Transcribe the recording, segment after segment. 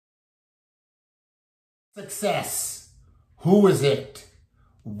Success. Who is it?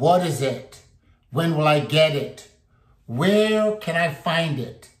 What is it? When will I get it? Where can I find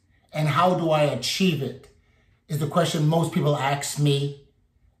it? And how do I achieve it? Is the question most people ask me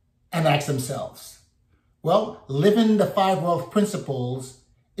and ask themselves. Well, living the 5 wealth principles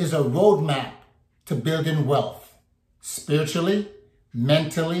is a roadmap to building wealth spiritually,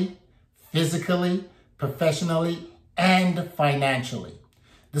 mentally, physically, professionally, and financially.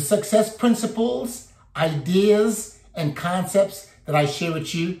 The success principles, ideas, and concepts that I share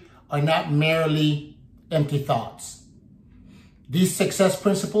with you are not merely empty thoughts. These success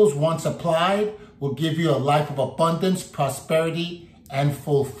principles, once applied, will give you a life of abundance, prosperity, and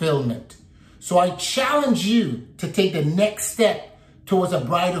fulfillment. So I challenge you to take the next step towards a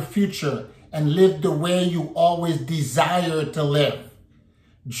brighter future and live the way you always desired to live.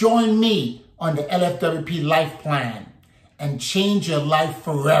 Join me on the LFWP life plan and change your life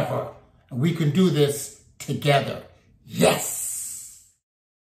forever. And we can do this together. Yes!